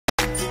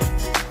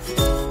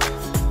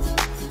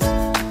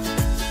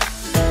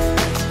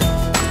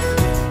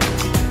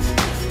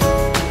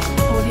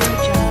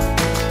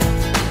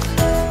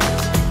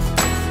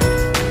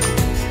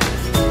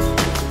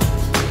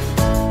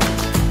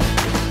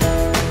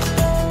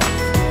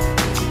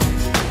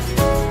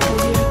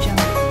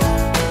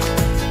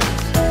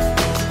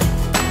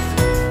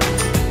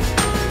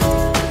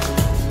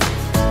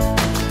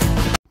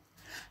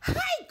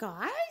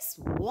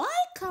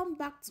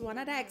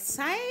another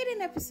exciting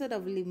episode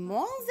of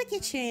Limon's the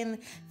Kitchen.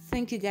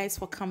 Thank you guys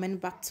for coming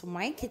back to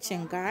my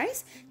kitchen,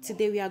 guys.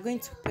 Today we are going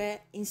to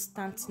prepare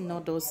instant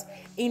noodles,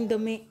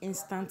 Indomie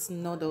instant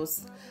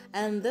noodles,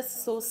 and this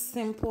is so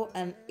simple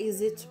and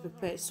easy to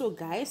prepare. So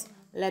guys,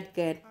 let's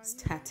get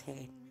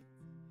started.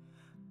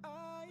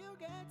 Are you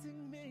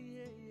getting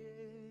me?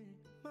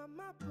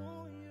 Mama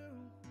born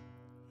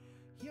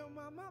you, your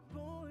mama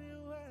born you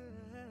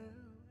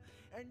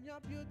well, and you're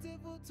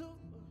beautiful too.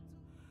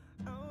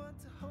 I want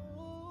to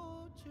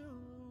hold you,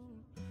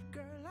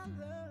 girl. I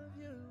love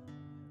you,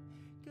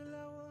 girl.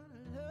 I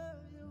wanna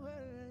love you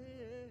well.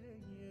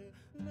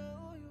 Yeah.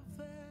 Know you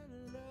fell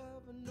in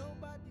love, and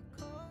nobody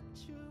caught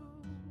you.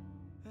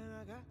 And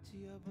I got to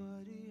your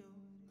body, oh,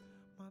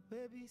 my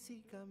baby,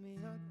 see, got me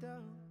hot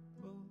down,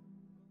 oh.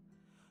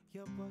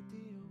 Your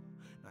body, oh.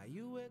 Now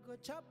you will go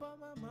chop on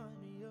my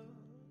money, oh.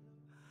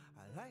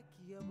 I like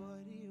your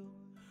body, oh.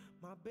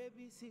 My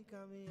baby sick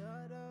of me,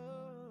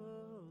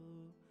 oh.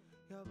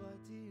 Your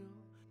body, oh.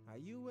 Now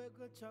you will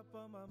go chop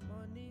on my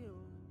money,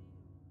 oh.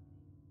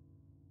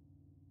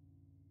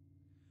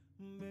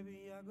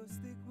 Baby, I go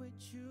stick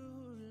with you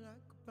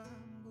like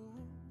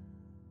bamboo.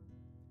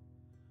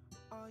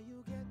 Are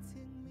you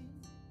getting me?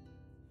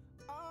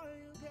 Are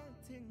you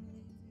getting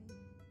me?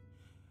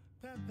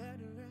 Prepare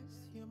the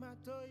rest, you my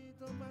toy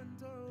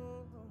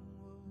tomato.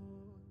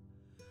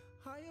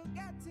 Are you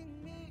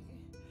getting me?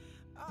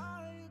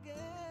 Are you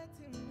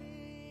getting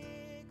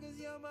me? Cause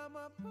your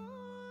mama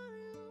born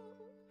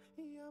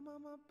your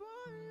mama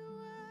born you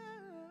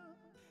well,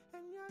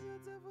 and you're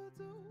beautiful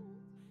too.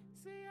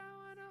 See, I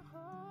wanna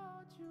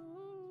hold you,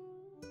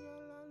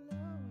 girl, I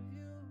love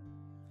you,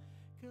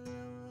 girl, I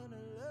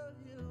wanna love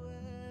you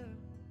well.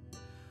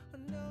 I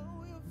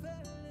know you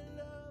fell in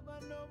love,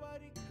 but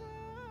nobody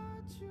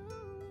caught you,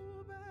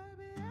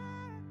 baby.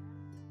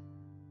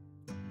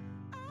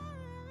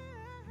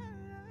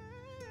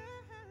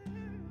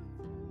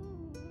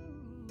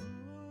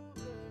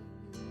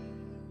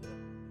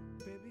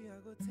 Baby, I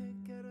go take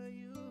care of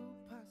you,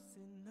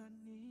 passing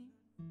honey.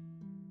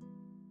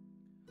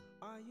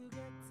 Are you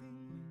getting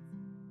me?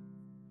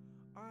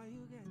 Are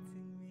you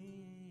getting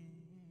me?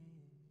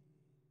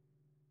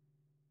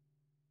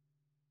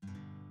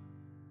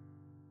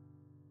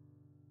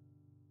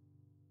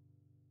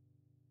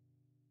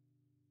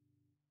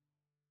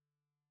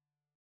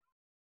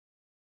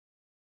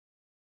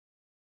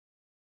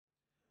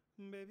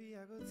 Baby,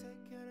 I go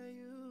take care of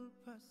you,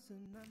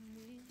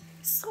 personally.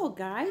 So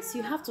guys,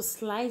 you have to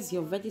slice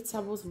your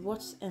vegetables.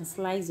 Watch and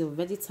slice your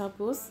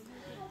vegetables.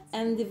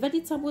 And the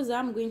vegetables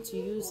I'm going to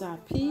use are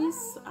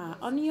peas,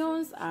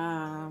 onions,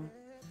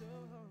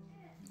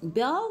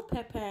 bell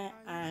pepper,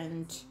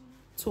 and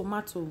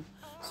tomato.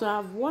 So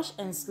I've washed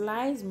and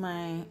sliced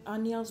my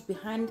onions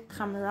behind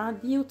camera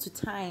due to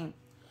time.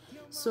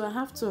 So I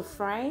have to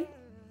fry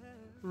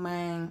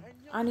my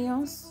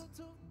onions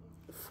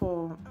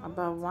for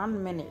about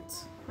 1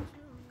 minute.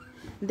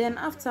 Then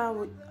after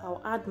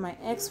I'll add my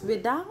eggs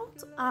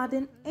without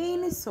adding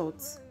any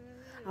salt.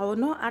 I will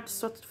not add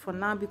salt for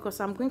now because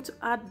I'm going to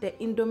add the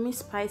Indomie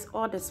spice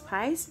or the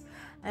spice,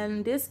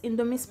 and this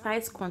Indomie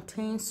spice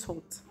contains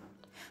salt.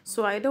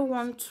 So I don't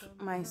want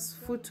my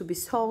food to be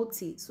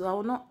salty, so I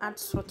will not add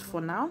salt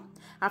for now.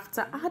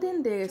 After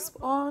adding the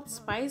all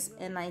spice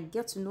and I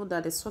get to know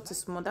that the salt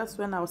is more, that's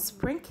when I'll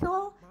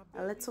sprinkle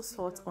a little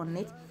salt on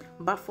it.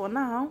 But for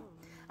now,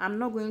 I'm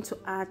not going to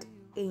add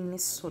any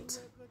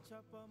salt.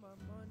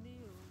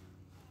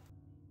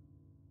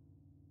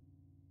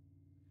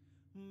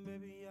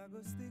 Baby, I go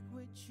stick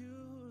with you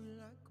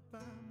like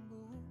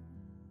bamboo.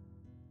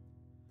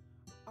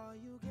 Are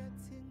you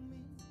getting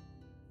me?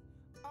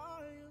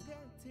 Are you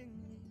getting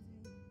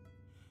me?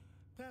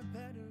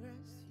 Prepare the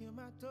rest, you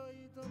my toy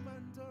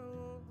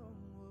tomato.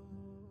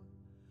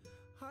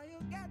 Are you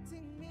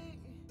getting me?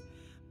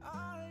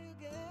 Are you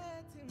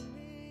getting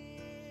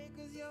me?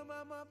 Cause your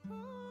mama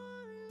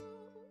born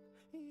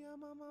your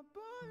mama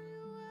born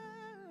you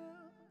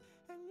well,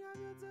 and you're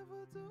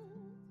beautiful too.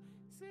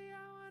 See,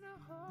 I wanna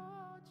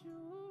hold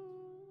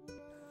you.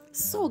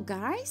 So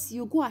guys,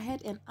 you go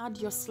ahead and add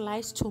your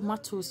sliced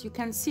tomatoes. You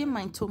can see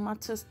my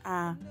tomatoes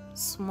are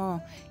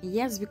small.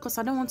 Yes, because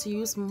I don't want to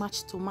use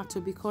much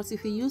tomato, because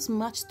if you use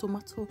much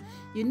tomato,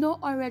 you know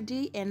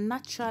already and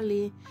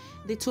naturally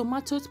the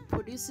tomato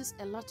produces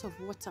a lot of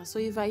water. So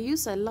if I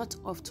use a lot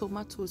of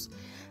tomatoes,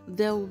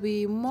 there will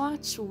be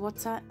much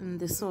water in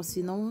the sauce,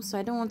 you know. So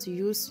I don't want to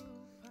use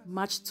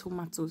much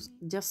tomatoes,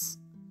 just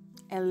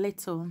a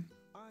little.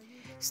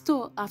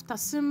 So after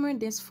simmering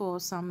this for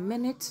some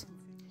minutes,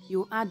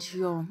 you add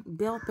your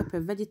bell pepper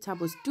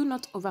vegetables. Do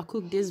not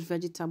overcook these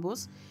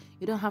vegetables.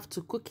 You don't have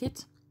to cook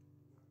it.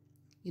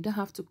 You don't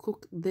have to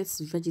cook these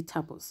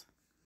vegetables.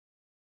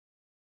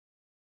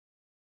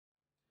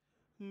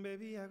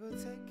 Baby, I go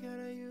take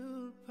care of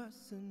you,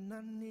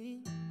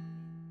 personally.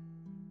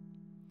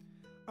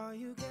 Are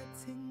you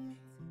getting me?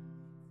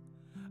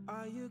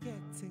 Are you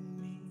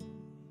getting me?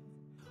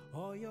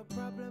 All your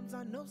problems,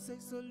 I know, say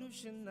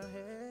solution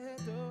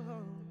ahead.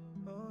 Oh,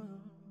 oh.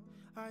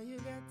 Are you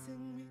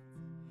getting me?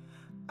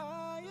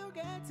 Are you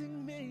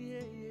getting me?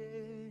 Yeah,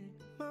 yeah.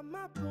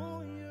 Mama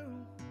born you.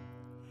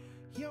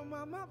 Your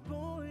mama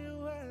born you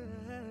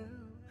well.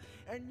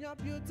 And you're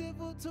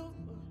beautiful too.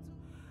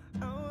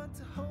 I want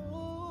to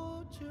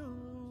hold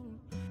you.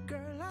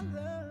 Girl, I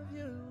love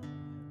you.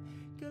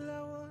 Girl,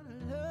 I wanna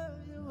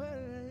love you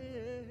well.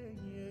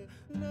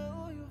 Yeah.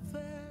 Know you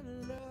fell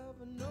in love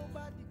and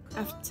nobody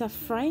After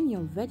frying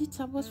your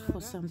vegetables for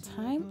some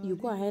time, you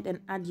go ahead and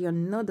add your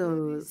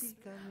noodles.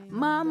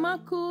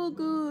 Mama cook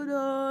good,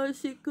 oh,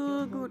 she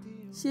cook good.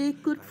 She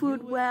cook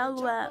food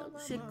well,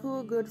 she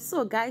cook good.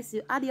 So guys,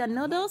 you add your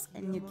noodles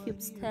and you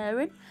keep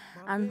stirring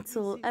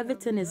until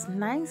everything is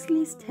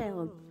nicely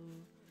stirred.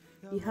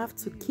 You have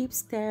to keep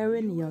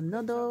stirring your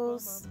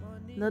noodles.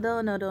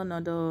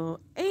 Noodle.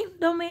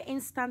 Indomie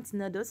instant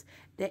noodles,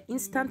 the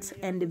instant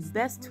and the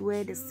best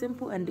way, the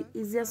simple and the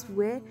easiest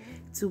way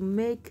to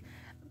make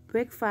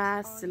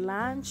breakfast,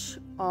 lunch,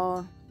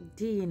 or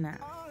dinner.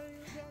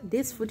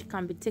 This food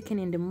can be taken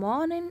in the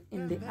morning,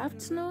 in the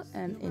afternoon,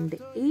 and in the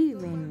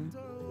evening.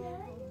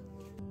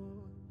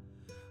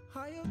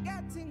 Are you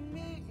getting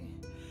me?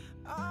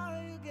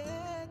 Are you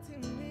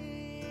getting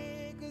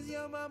me? Cause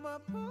your mama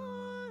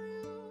born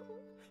you.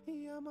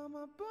 Your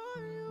mama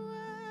born you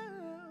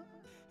well.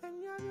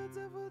 And you're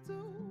beautiful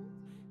too.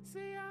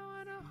 See, I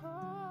wanna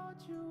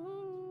hold you.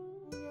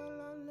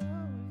 Girl, I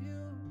love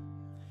you.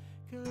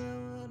 Girl, I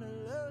wanna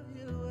love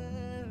you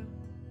well.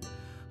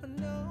 I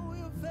know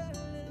you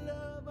fell in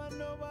love, but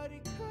nobody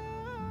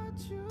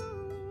caught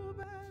you,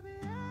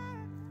 baby.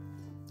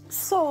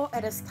 So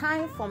it is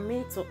time for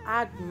me to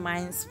add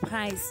my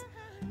spice.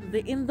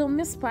 The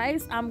Indomie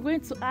spice I'm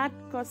going to add,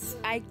 because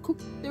I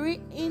cooked 3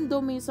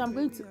 Indomie, so I'm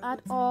going to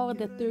add all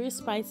the 3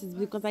 spices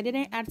because I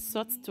didn't add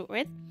salt to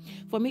it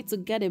for me to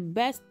get the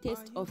best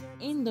taste of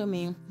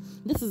Indomie.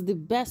 This is the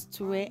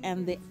best way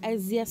and the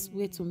easiest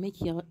way to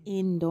make your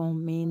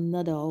Indomie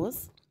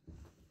noodles.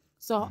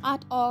 So I'll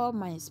add all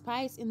my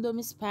spice,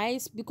 Indomie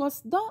spice,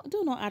 because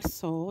do not add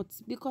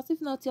salt, because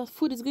if not, your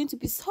food is going to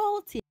be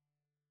salty.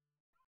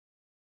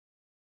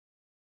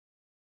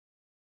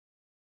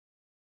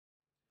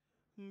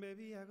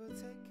 Baby, I go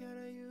take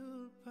care of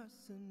you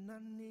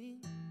personally.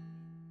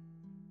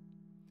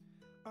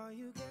 Are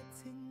you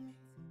getting me?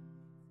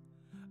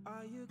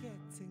 Are you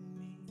getting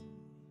me?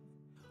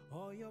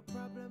 All your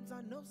problems,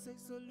 I know, say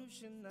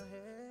solution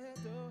ahead.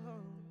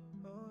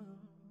 Oh, oh.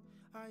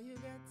 Are you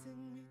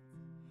getting me?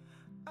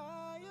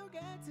 Are you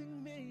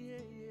getting me?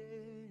 Yeah,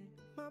 yeah.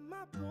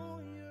 Mama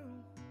born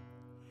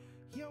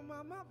you. Your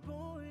mama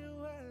born you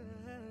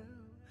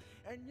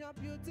well. And you're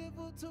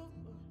beautiful too.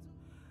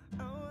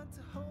 I want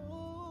to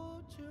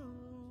hold you.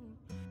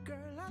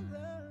 Girl, I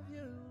love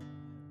you.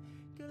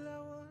 Girl, I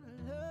wanna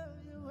love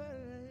you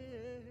well.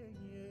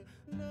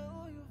 Yeah.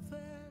 Know you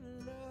fell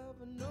in love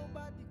and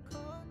nobody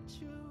caught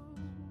you.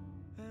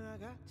 And I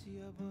got to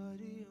your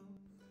body.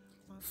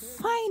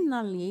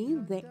 Finally,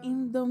 the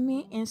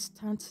Indomie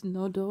instant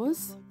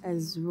noodles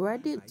is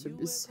ready to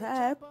be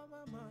served.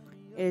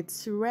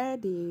 It's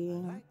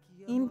ready.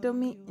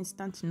 Indomie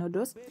instant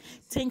noodles.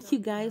 Thank you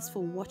guys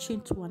for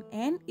watching to an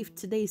end. If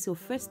today is your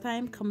first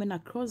time coming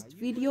across the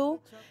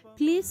video,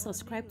 please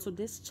subscribe to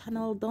this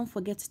channel. Don't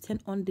forget to turn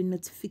on the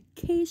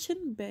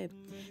notification bell,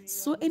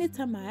 so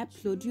anytime I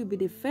upload, you'll be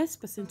the first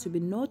person to be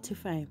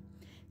notified.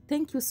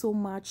 Thank you so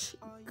much.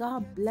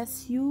 God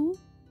bless you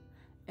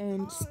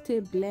and stay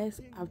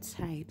blessed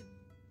outside.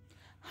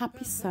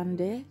 Happy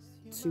Sunday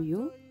to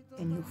you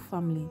and your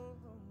family.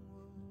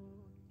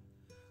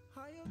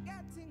 Are you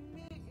getting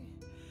me?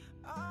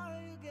 Are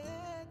you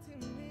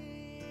getting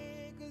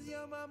me? Cause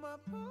your mama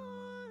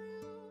born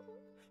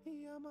you.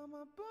 Your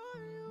mama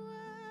born you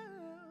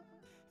well.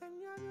 And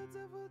you're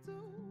beautiful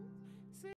too.